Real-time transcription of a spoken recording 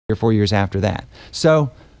or 4 years after that.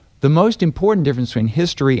 So the most important difference between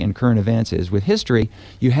history and current events is with history,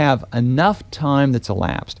 you have enough time that's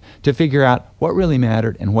elapsed to figure out what really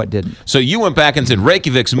mattered and what didn't. So you went back and said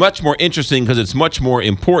Reykjavik's much more interesting because it's much more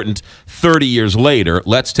important 30 years later.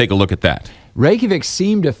 Let's take a look at that. Reykjavik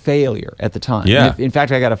seemed a failure at the time. Yeah. In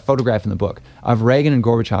fact, I got a photograph in the book of Reagan and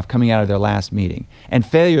Gorbachev coming out of their last meeting, and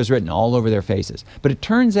failure is written all over their faces. But it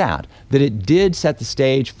turns out that it did set the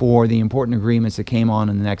stage for the important agreements that came on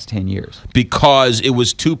in the next 10 years. Because it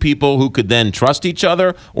was two people who could then trust each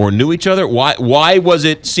other or knew each other? Why was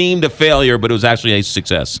it seemed a failure, but it was actually a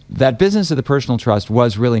success? That business of the personal trust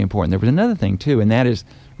was really important. There was another thing, too, and that is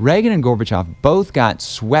Reagan and Gorbachev both got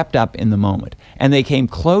swept up in the moment, and they came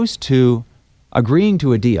close to agreeing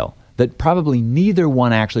to a deal that probably neither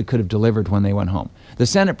one actually could have delivered when they went home. The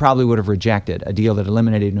Senate probably would have rejected a deal that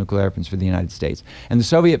eliminated nuclear weapons for the United States, and the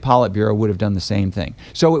Soviet Politburo would have done the same thing.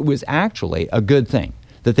 So it was actually a good thing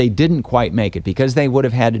that they didn't quite make it, because they would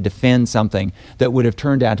have had to defend something that would have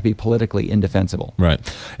turned out to be politically indefensible. Right.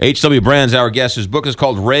 H.W. Brand's our guest. His book is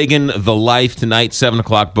called Reagan, The Life. Tonight, 7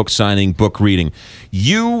 o'clock, book signing, book reading.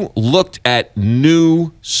 You looked at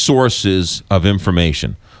new sources of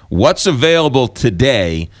information. What's available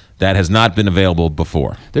today that has not been available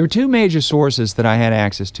before? There were two major sources that I had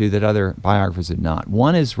access to that other biographers had not.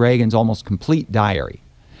 One is Reagan's almost complete diary.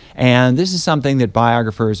 And this is something that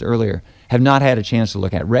biographers earlier have not had a chance to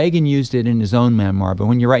look at. Reagan used it in his own memoir, but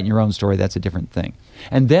when you're writing your own story, that's a different thing.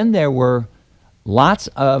 And then there were lots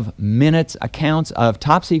of minutes, accounts of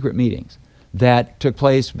top-secret meetings that took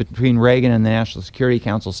place between Reagan and the National Security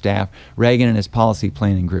Council staff, Reagan and his policy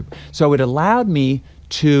planning group. So it allowed me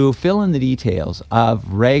to fill in the details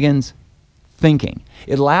of Reagan's thinking.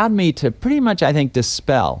 It allowed me to pretty much, I think,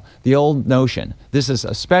 dispel the old notion, this is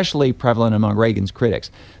especially prevalent among Reagan's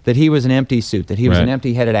critics, that he was an empty suit, that he was an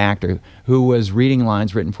empty-headed actor who was reading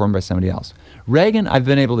lines written for him by somebody else. Reagan, I've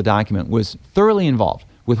been able to document, was thoroughly involved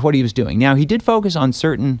with what he was doing. Now, he did focus on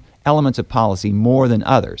certain elements of policy more than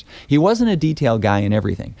others. He wasn't a detailed guy in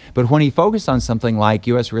everything, but when he focused on something like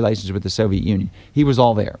U.S. relations with the Soviet Union, he was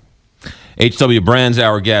all there. H.W. Brand's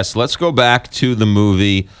our guest. Let's go back to the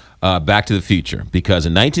movie Back to the Future, because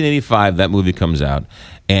in 1985 that movie comes out,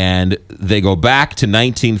 and they go back to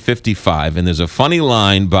 1955, and there's a funny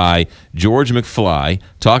line by George McFly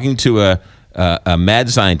talking to a mad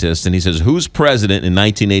scientist, and he says, "Who's president in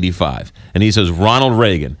 1985?" And he says, "Ronald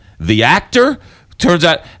Reagan." The actor? Turns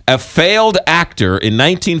out a failed actor in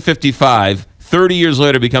 1955 30 years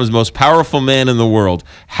later becomes the most powerful man in the world.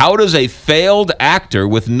 How does a failed actor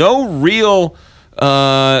with no real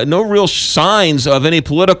signs of any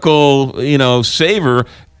political, savor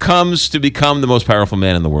comes to become the most powerful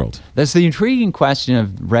man in the world? That's the intriguing question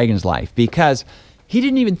of Reagan's life, because he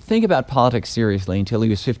didn't even think about politics seriously until he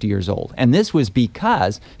was 50 years old. And this was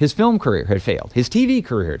because his film career had failed. His TV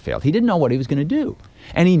career had failed. He didn't know what he was going to do.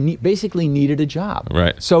 And he basically needed a job.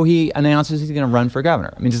 Right. So he announces he's going to run for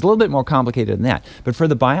governor. I mean, it's a little bit more complicated than that. But for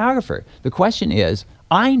the biographer, the question is,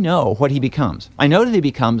 I know what he becomes. I know that he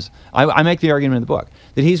becomes, I make the argument in the book,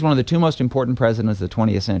 that he's one of the two most important presidents of the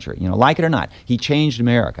 20th century. Like it or not, he changed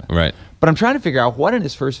America. Right. But I'm trying to figure out what in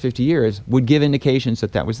his first 50 years would give indications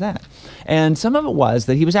that that was that. And some of it was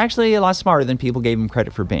that he was actually a lot smarter than people gave him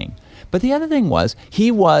credit for being. But the other thing was,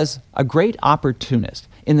 he was a great opportunist,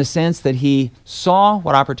 in the sense that he saw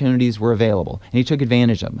what opportunities were available, and he took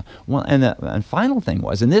advantage of them. Well, and the final thing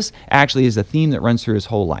was, and this actually is a theme that runs through his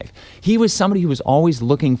whole life, he was somebody who was always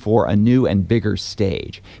looking for a new and bigger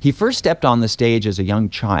stage. He first stepped on the stage as a young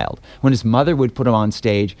child, when his mother would put him on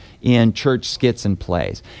stage in church skits and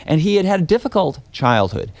plays. And he had had a difficult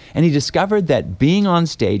childhood, and he discovered that being on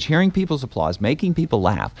stage, hearing people's applause, making people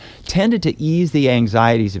laugh, tended to ease the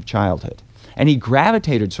anxieties of childhood. And he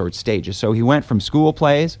gravitated towards stages. So he went from school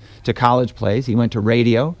plays to college plays. He went to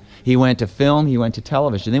radio. He went to film. He went to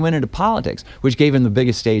television. Then he went into politics, which gave him the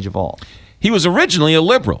biggest stage of all. He was originally a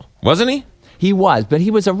liberal, wasn't he? He was, but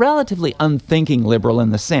he was a relatively unthinking liberal in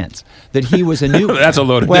the sense that he was a new... That's a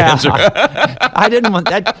loaded answer. I didn't want...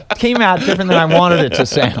 That came out different than I wanted it to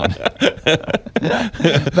sound.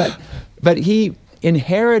 But he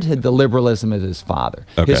inherited the liberalism of his father.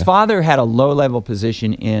 Okay. His father had a low-level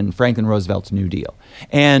position in Franklin Roosevelt's New Deal.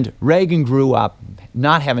 And Reagan grew up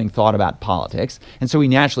not having thought about politics, and so he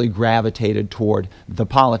naturally gravitated toward the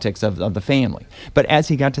politics of the family. But as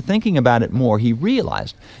he got to thinking about it more, he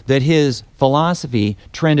realized that his philosophy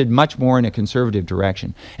trended much more in a conservative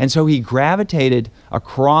direction. And so he gravitated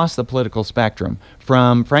across the political spectrum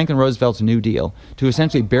from Franklin Roosevelt's New Deal to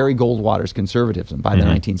essentially Barry Goldwater's conservatism by the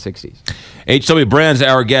 1960s. H.W. Brand's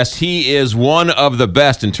our guest. He is one of the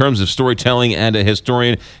best in terms of storytelling and a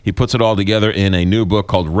historian. He puts it all together in a new book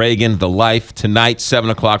called Reagan, The Life. Tonight, 7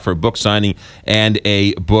 o'clock for a book signing and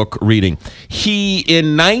a book reading. He,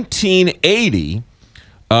 in 1980,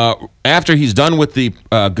 after he's done with the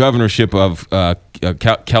governorship of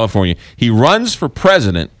California, he runs for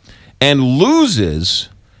president and loses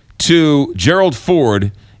to Gerald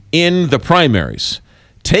Ford in the primaries.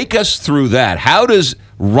 Take us through that. How does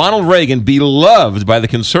Ronald Reagan, beloved by the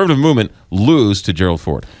conservative movement, lose to Gerald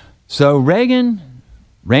Ford? So Reagan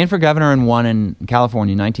ran for governor and won in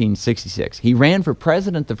California in 1966. He ran for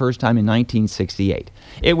president the first time in 1968.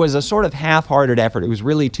 It was a sort of half-hearted effort. It was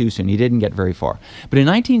really too soon. He didn't get very far. But in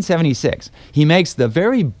 1976, he makes the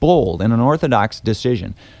very bold and unorthodox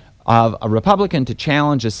decision of a Republican to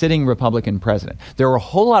challenge a sitting Republican president. There were a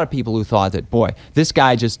whole lot of people who thought that, boy, this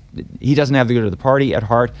guy he doesn't have the good of the party at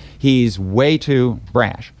heart. He's way too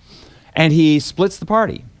brash. And he splits the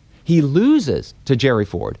party. He loses to Jerry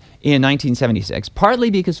Ford in 1976,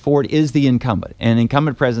 partly because Ford is the incumbent, and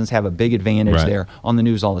incumbent presidents have a big advantage there on the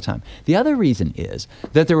news all the time. The other reason is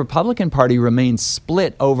that the Republican Party remains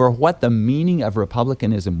split over what the meaning of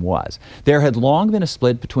Republicanism was. There had long been a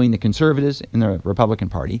split between the conservatives in the Republican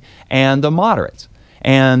Party and the moderates.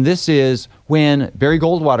 And this is when Barry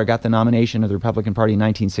Goldwater got the nomination of the Republican Party in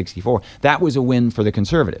 1964. That was a win for the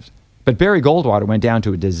conservatives. But Barry Goldwater went down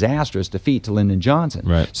to a disastrous defeat to Lyndon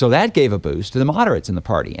Johnson. So that gave a boost to the moderates in the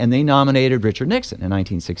party, and they nominated Richard Nixon in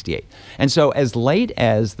 1968. And so as late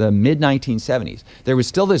as the mid-1970s, there was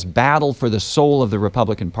still this battle for the soul of the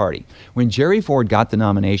Republican Party. When Jerry Ford got the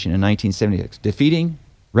nomination in 1976, defeating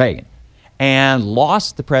Reagan, and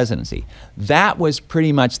lost the presidency, that was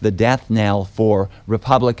pretty much the death knell for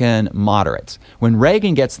Republican moderates. When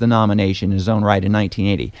Reagan gets the nomination in his own right in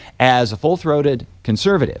 1980 as a full-throated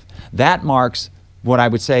conservative, that marks what I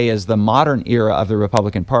would say is the modern era of the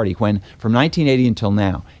Republican Party, when from 1980 until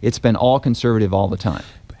now, it's been all conservative all the time.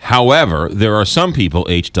 However, there are some people,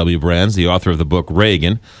 H.W. Brands, the author of the book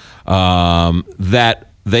Reagan, that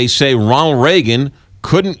they say Ronald Reagan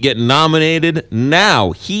couldn't get nominated now.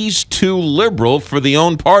 He's too liberal for the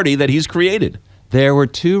own party that he's created. There were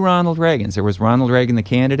two Ronald Reagans. There was Ronald Reagan the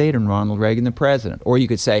candidate and Ronald Reagan the president. Or you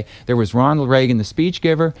could say there was Ronald Reagan the speech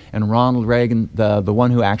giver and Ronald Reagan the one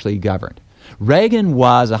who actually governed. Reagan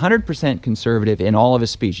was 100% conservative in all of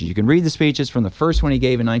his speeches. You can read the speeches from the first one he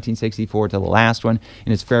gave in 1964 to the last one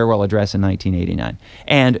in his farewell address in 1989.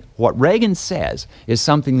 And what Reagan says is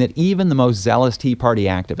something that even the most zealous Tea Party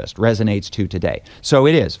activist resonates to today. So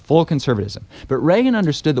it is full conservatism. But Reagan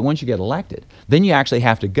understood that once you get elected, then you actually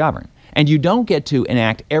have to govern. And you don't get to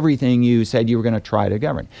enact everything you said you were going to try to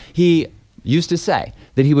govern. He used to say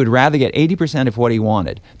that he would rather get 80% of what he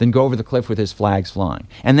wanted than go over the cliff with his flags flying.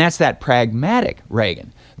 And that's that pragmatic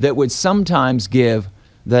Reagan that would sometimes give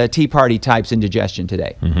the Tea Party types indigestion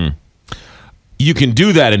today. You can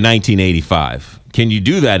do that in 1985. Can you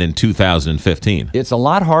do that in 2015? It's a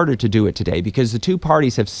lot harder to do it today because the two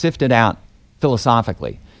parties have sifted out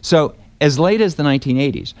philosophically. So as late as the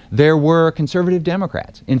 1980s, there were conservative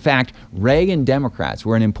Democrats. In fact, Reagan Democrats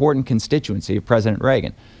were an important constituency of President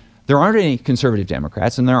Reagan. There aren't any conservative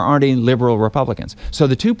Democrats and there aren't any liberal Republicans. So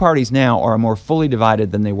the two parties now are more fully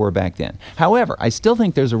divided than they were back then. However, I still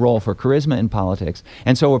think there's a role for charisma in politics.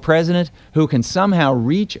 And so a president who can somehow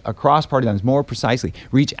reach across party lines, more precisely,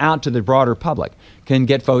 reach out to the broader public, can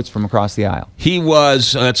get votes from across the aisle. He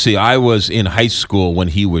was, let's see, I was in high school when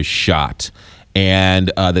he was shot.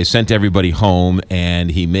 And they sent everybody home, and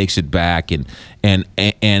he makes it back.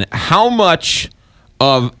 And how much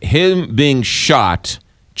of him being shot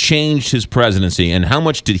changed his presidency, and how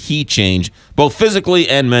much did he change, both physically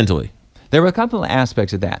and mentally? There were a couple of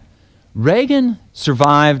aspects of that. Reagan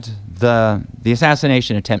survived the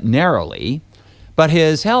assassination attempt narrowly, but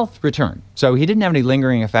his health returned. So he didn't have any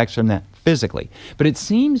lingering effects from that physically. But it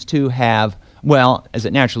seems to have, well, as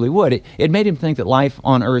it naturally would, it made him think that life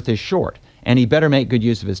on Earth is short, and he better make good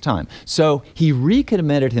use of his time. So he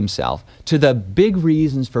recommitted himself to the big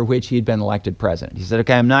reasons for which he had been elected president. He said,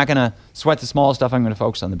 okay, I'm not going to sweat the small stuff, I'm going to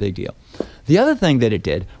focus on the big deal. The other thing that it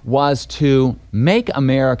did was to make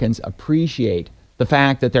Americans appreciate the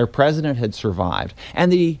fact that their president had survived,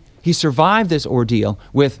 and he survived this ordeal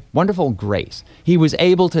with wonderful grace. He was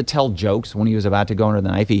able to tell jokes when he was about to go under the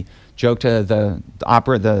knife. He joked to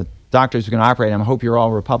the doctors who can operate him, I hope you're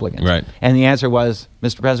all Republicans. Right. And the answer was,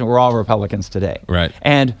 Mr. President, we're all Republicans today. Right.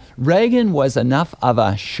 And Reagan was enough of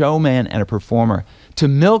a showman and a performer to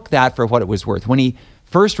milk that for what it was worth. When he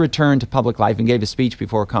first returned to public life and gave a speech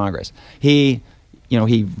before Congress, he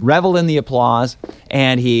reveled in the applause,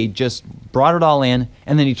 and he just brought it all in,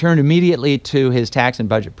 and then he turned immediately to his tax and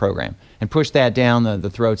budget program and pushed that down the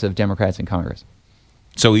throats of Democrats in Congress.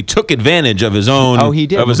 So he took advantage of his own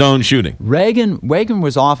of his own shooting. Reagan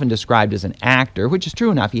was often described as an actor, which is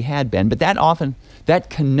true enough, he had been, but that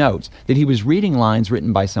connotes that he was reading lines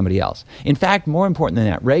written by somebody else. In fact, more important than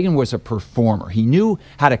that, Reagan was a performer. He knew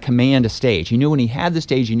how to command a stage. He knew when he had the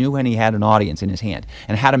stage, he knew when he had an audience in his hand,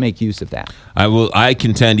 and how to make use of that. I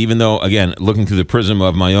contend, even though, again, looking through the prism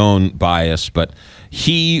of my own bias, but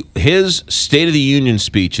his State of the Union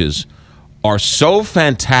speeches are so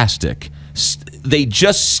fantastic. They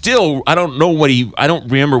just still, I don't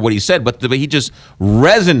remember what he said, but the way he just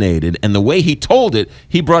resonated, and the way he told it,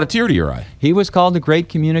 he brought a tear to your eye. He was called the great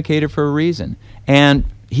communicator for a reason. And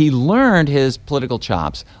he learned his political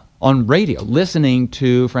chops on radio, listening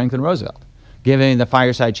to Franklin Roosevelt, giving the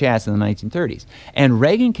fireside chats in the 1930s. And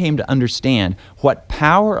Reagan came to understand what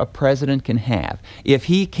power a president can have if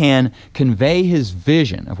he can convey his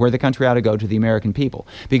vision of where the country ought to go to the American people,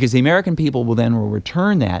 because the American people will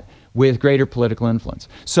return that with greater political influence.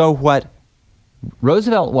 So what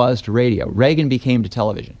Roosevelt was to radio, Reagan became to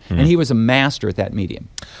television, and he was a master at that medium.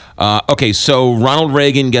 Okay, so Ronald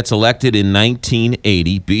Reagan gets elected in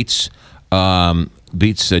 1980, beats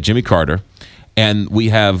Jimmy Carter, and we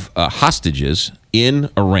have hostages in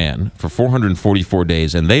Iran for 444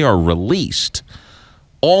 days, and they are released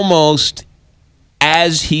almost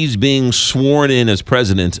as he's being sworn in as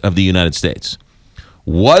President of the United States.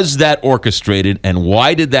 Was that orchestrated, and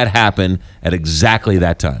why did that happen at exactly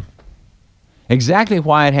that time? Exactly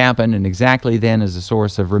why it happened and exactly then is a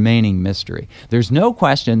source of remaining mystery. There's no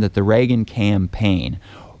question that the Reagan campaign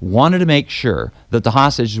wanted to make sure that the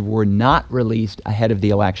hostages were not released ahead of the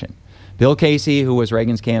election. Bill Casey, who was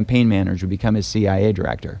Reagan's campaign manager, would become his CIA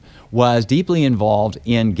director, was deeply involved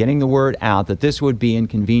in getting the word out that this would be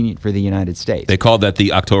inconvenient for the United States. They called that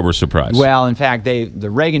the October surprise. Well, in fact, the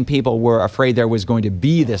Reagan people were afraid there was going to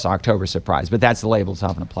be this October surprise, but that's the label that's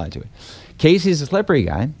often applied to it. Casey's a slippery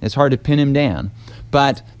guy. It's hard to pin him down.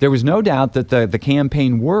 But there was no doubt that the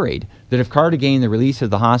campaign worried that if Carter gained the release of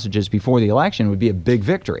the hostages before the election, it would be a big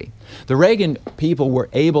victory. The Reagan people were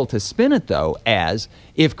able to spin it, though, as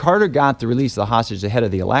if Carter got the release of the hostages ahead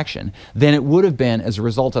of the election, then it would have been as a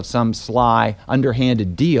result of some sly,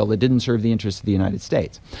 underhanded deal that didn't serve the interests of the United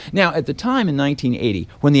States. Now, at the time in 1980,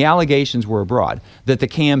 when the allegations were abroad that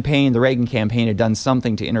the Reagan campaign had done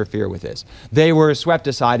something to interfere with this, they were swept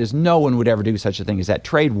aside as no one would ever do such a thing as that.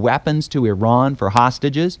 Trade weapons to Iran for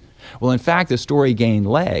hostages? Well, in fact, the story gained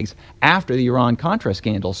legs after the Iran-Contra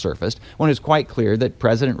scandal surfaced, when it was quite clear that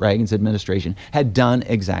President Reagan's administration had done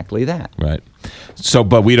exactly that. Right. So,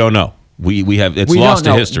 but we don't know. It's lost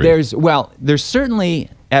to history. There's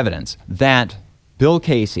certainly evidence that Bill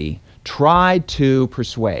Casey tried to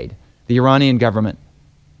persuade the Iranian government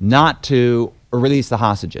not to release the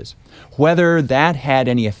hostages. Whether that had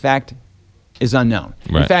any effect is unknown.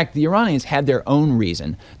 Right. In fact, the Iranians had their own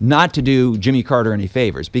reason not to do Jimmy Carter any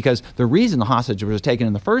favors, because the reason the hostage was taken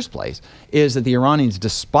in the first place is that the Iranians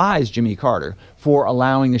despised Jimmy Carter for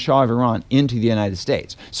allowing the Shah of Iran into the United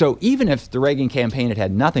States. So even if the Reagan campaign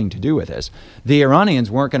had nothing to do with this, the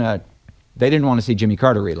Iranians they didn't want to see Jimmy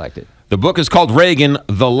Carter reelected. The book is called Reagan,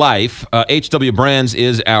 The Life. H.W. Brands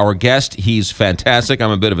is our guest. He's fantastic.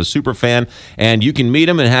 I'm a bit of a super fan. And you can meet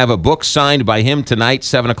him and have a book signed by him tonight,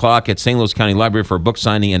 7 o'clock at St. Louis County Library for a book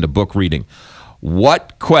signing and a book reading.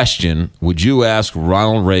 What question would you ask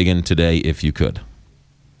Ronald Reagan today if you could?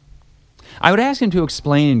 I would ask him to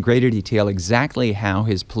explain in greater detail exactly how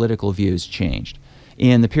his political views changed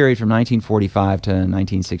in the period from 1945 to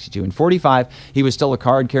 1962. In 1945, he was still a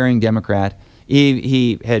card-carrying Democrat.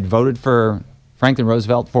 He had voted for Franklin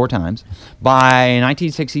Roosevelt 4 times. By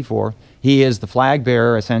 1964, he is the flag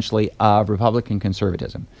bearer, essentially, of Republican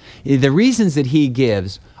conservatism. The reasons that he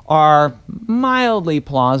gives are mildly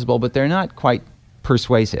plausible, but they're not quite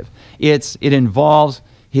persuasive. It involves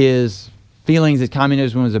his feelings that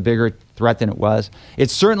communism was a bigger threat than it was.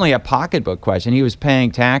 It's certainly a pocketbook question. He was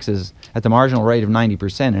paying taxes at the marginal rate of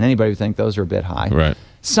 90%, and anybody would think those are a bit high. Right.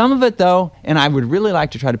 Some of it, though, and I would really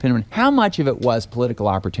like to try to pinpoint how much of it was political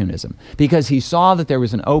opportunism, because he saw that there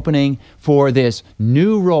was an opening for this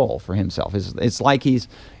new role for himself. It's like he's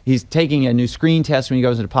taking a new screen test when he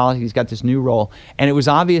goes into politics. He's got this new role, and it was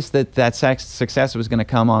obvious that success was going to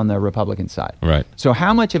come on the Republican side. Right. So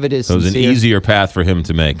how much of it is So it was an easier path for him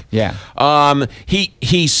to make. Yeah.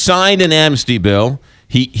 He signed an amnesty bill.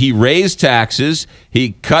 He raised taxes.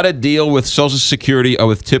 He cut a deal with Social Security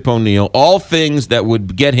with Tip O'Neill. All things that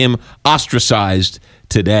would get him ostracized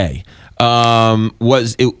today. Your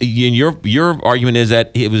argument is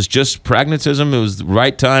that it was just pragmatism. It was the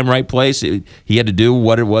right time, right place. He had to do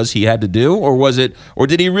what it was he had to do, or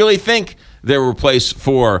did he really think there were a place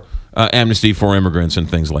for amnesty for immigrants and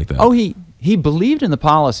things like that? Oh, he believed in the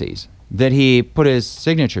policies that he put his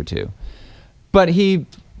signature to, but he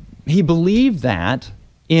believed that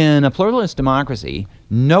in a pluralist democracy,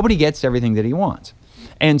 nobody gets everything that he wants.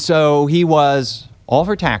 And so he was all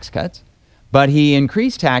for tax cuts, but he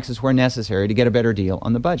increased taxes where necessary to get a better deal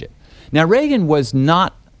on the budget. Now, Reagan was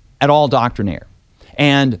not at all doctrinaire.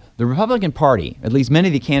 And the Republican Party, at least many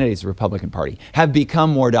of the candidates of the Republican Party, have become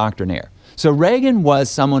more doctrinaire. So Reagan was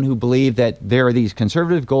someone who believed that there are these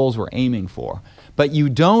conservative goals we're aiming for, but you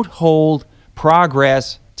don't hold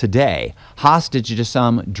progress today hostage to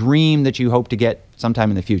some dream that you hope to get sometime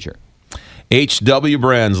in the future. H.W.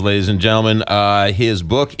 Brands, ladies and gentlemen. His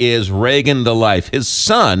book is Reagan the Life. His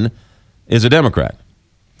son is a Democrat.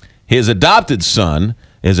 His adopted son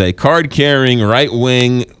is a card-carrying,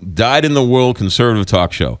 right-wing, dyed-in-the-wool conservative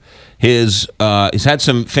talk show. He's had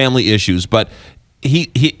some family issues, but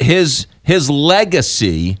his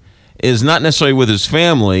legacy is not necessarily with his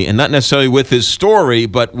family and not necessarily with his story,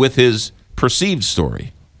 but with his perceived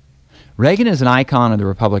story. Reagan is an icon of the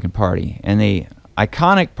Republican Party, and the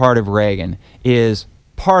iconic part of Reagan is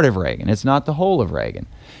part of Reagan. It's not the whole of Reagan.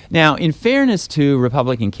 Now, in fairness to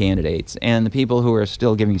Republican candidates and the people who are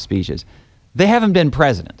still giving speeches, they haven't been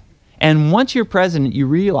president. And once you're president, you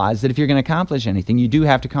realize that if you're going to accomplish anything, you do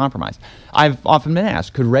have to compromise. I've often been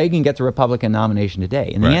asked, could Reagan get the Republican nomination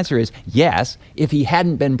today? And the answer is yes, if he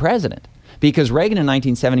hadn't been president. Because Reagan in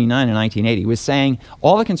 1979 and 1980 was saying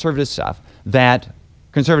all the conservative stuff that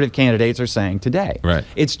conservative candidates are saying today. Right.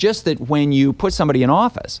 It's just that when you put somebody in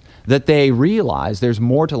office, that they realize there's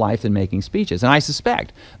more to life than making speeches. And I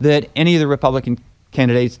suspect that any of the Republican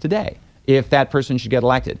candidates today, if that person should get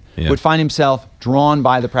elected, would find himself drawn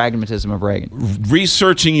by the pragmatism of Reagan.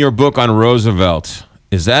 Researching your book on Roosevelt,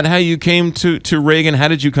 is that how you came to Reagan? How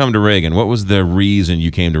did you come to Reagan? What was the reason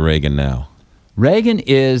you came to Reagan now? Reagan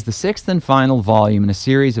is the sixth and final volume in a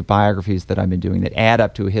series of biographies that I've been doing that add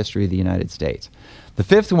up to a history of the United States. The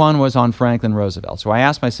fifth one was on Franklin Roosevelt. So I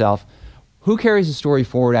asked myself, who carries the story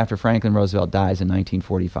forward after Franklin Roosevelt dies in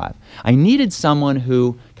 1945? I needed someone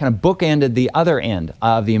who kind of bookended the other end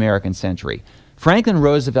of the American century. Franklin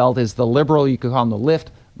Roosevelt is the liberal, you could call him the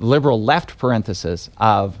liberal left parenthesis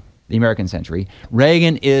of the American century.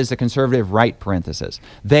 Reagan is the conservative right parenthesis.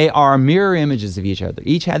 They are mirror images of each other.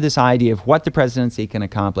 Each had this idea of what the presidency can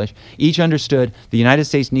accomplish. Each understood the United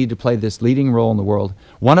States needed to play this leading role in the world.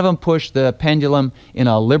 One of them pushed the pendulum in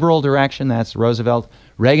a liberal direction, that's Roosevelt.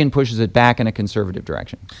 Reagan pushes it back in a conservative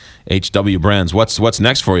direction. H.W. Brands, what's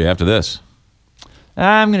next for you after this?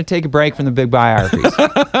 I'm going to take a break from the big biographies.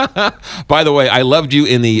 By the way, I loved you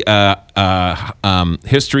in the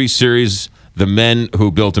history series, The Men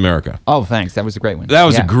Who Built America. Oh, thanks. That was a great one. That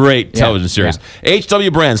was a great television series. Yeah.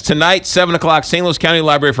 H.W. Brands, tonight, 7 o'clock, St. Louis County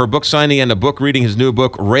Library for a book signing and a book reading, his new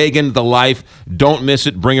book, Reagan the Life. Don't miss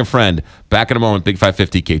it. Bring a friend. Back in a moment, Big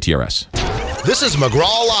 550 KTRS. This is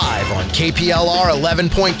McGraw Live on KPLR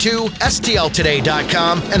 11.2,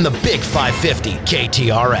 STLtoday.com, and the Big 550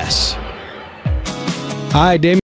 KTRS. Hi, Damien.